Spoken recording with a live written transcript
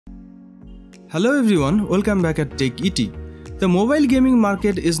Hello everyone, welcome back at Tech ET. The mobile gaming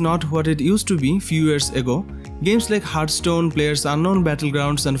market is not what it used to be few years ago. Games like Hearthstone, PlayerUnknown's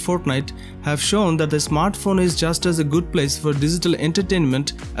Battlegrounds and Fortnite have shown that the smartphone is just as a good place for digital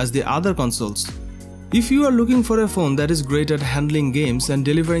entertainment as the other consoles. If you are looking for a phone that is great at handling games and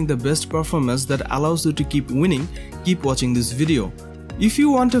delivering the best performance that allows you to keep winning, keep watching this video. If you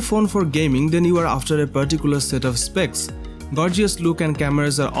want a phone for gaming, then you are after a particular set of specs. Gorgeous look and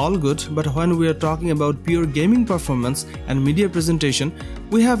cameras are all good, but when we are talking about pure gaming performance and media presentation,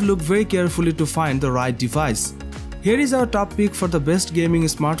 we have looked very carefully to find the right device. Here is our top pick for the best gaming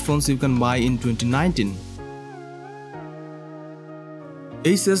smartphones you can buy in 2019.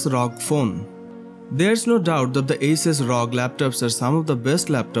 Asus ROG Phone. There's no doubt that the Asus ROG laptops are some of the best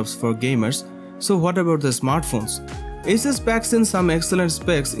laptops for gamers, so what about the smartphones? Asus packs in some excellent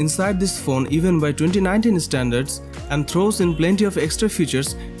specs inside this phone even by 2019 standards and throws in plenty of extra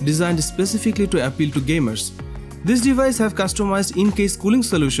features designed specifically to appeal to gamers. This device have customized in-case cooling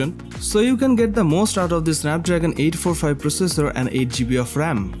solution so you can get the most out of the Snapdragon 845 processor and 8GB of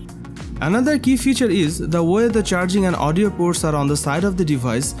RAM. Another key feature is the way the charging and audio ports are on the side of the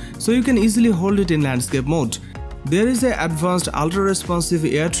device so you can easily hold it in landscape mode. There is an advanced ultra-responsive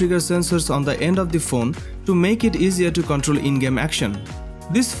air trigger sensors on the end of the phone to make it easier to control in-game action.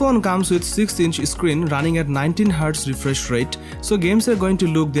 This phone comes with 6-inch screen running at 19Hz refresh rate, so games are going to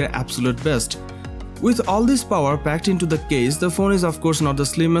look their absolute best. With all this power packed into the case, the phone is of course not the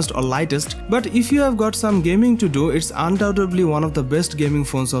slimmest or lightest, but if you have got some gaming to do, it's undoubtedly one of the best gaming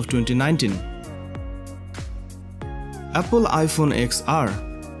phones of 2019. Apple iPhone XR.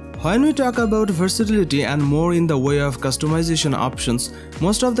 When we talk about versatility and more in the way of customization options,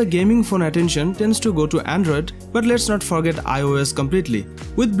 most of the gaming phone attention tends to go to Android, but let's not forget iOS completely.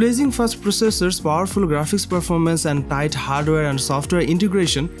 With blazing fast processors, powerful graphics performance and tight hardware and software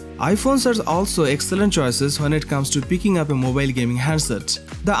integration, iPhones are also excellent choices when it comes to picking up a mobile gaming handset.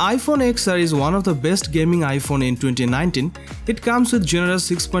 The iPhone XR is one of the best gaming iPhone in 2019. It comes with generous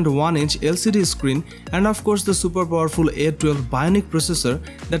 6.1-inch LCD screen and of course the super powerful A12 Bionic processor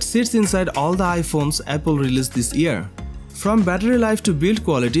that sits inside all the iPhones Apple released this year. From battery life to build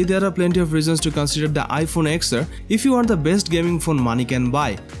quality, there are plenty of reasons to consider the iPhone XR if you want the best gaming phone money can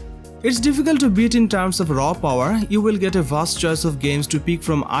buy. It's difficult to beat in terms of raw power. You will get a vast choice of games to pick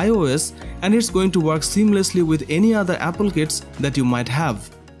from iOS and it's going to work seamlessly with any other Apple kits that you might have.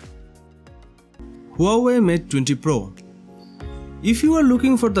 Huawei Mate 20 Pro. If you are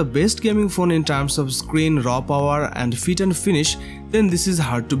looking for the best gaming phone in terms of screen, raw power and fit and finish, then this is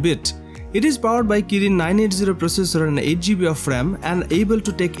hard to beat. It is powered by Kirin 980 processor and 8GB of RAM and able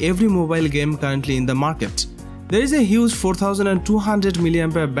to take every mobile game currently in the market. There is a huge 4200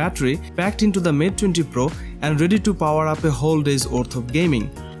 mAh battery packed into the Mate 20 Pro and ready to power up a whole day's worth of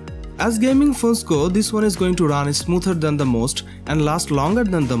gaming. As gaming phones go, this one is going to run smoother than the most and last longer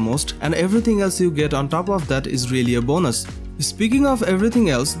than the most, and everything else you get on top of that is really a bonus. Speaking of everything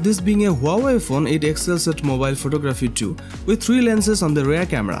else, this being a Huawei phone, it excels at mobile photography too, with 3 lenses on the rear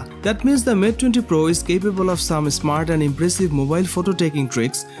camera. That means the Mate 20 Pro is capable of some smart and impressive mobile photo taking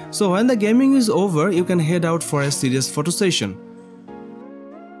tricks, so when the gaming is over, you can head out for a serious photo session.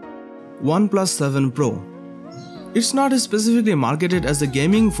 OnePlus 7 Pro. It's not specifically marketed as a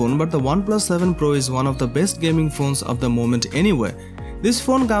gaming phone, but the OnePlus 7 Pro is one of the best gaming phones of the moment anyway. This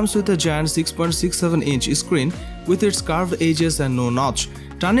phone comes with a giant 6.67-inch screen with its curved edges and no notch.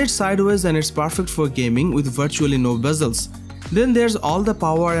 Turn it sideways and it's perfect for gaming with virtually no bezels. Then there's all the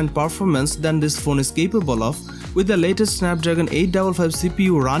power and performance that this phone is capable of, with the latest Snapdragon 855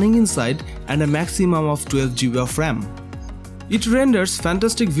 CPU running inside and a maximum of 12GB of RAM. It renders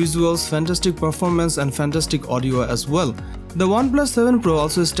fantastic visuals, fantastic performance and fantastic audio as well. The OnePlus 7 Pro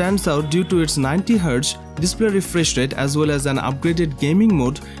also stands out due to its 90Hz display refresh rate as well as an upgraded gaming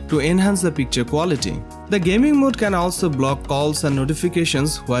mode to enhance the picture quality. The gaming mode can also block calls and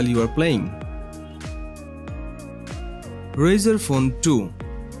notifications while you are playing. Razer Phone 2.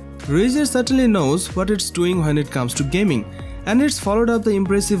 Razer certainly knows what it's doing when it comes to gaming, and it's followed up the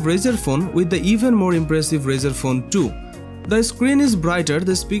impressive Razer Phone with the even more impressive Razer Phone 2. The screen is brighter,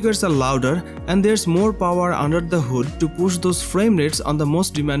 the speakers are louder, and there's more power under the hood to push those frame rates on the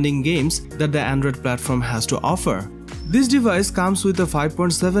most demanding games that the Android platform has to offer. This device comes with a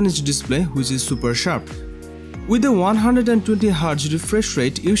 5.7-inch display which is super sharp. With a 120Hz refresh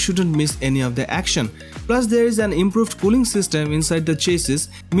rate, you shouldn't miss any of the action. Plus there is an improved cooling system inside the chassis,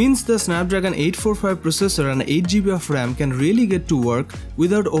 means the Snapdragon 845 processor and 8GB of RAM can really get to work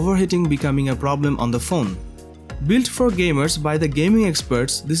without overheating becoming a problem on the phone. Built for gamers by the gaming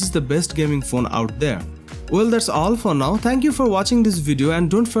experts, this is the best gaming phone out there. Well, that's all for now. Thank you for watching this video and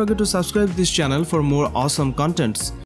don't forget to subscribe this channel for more awesome contents.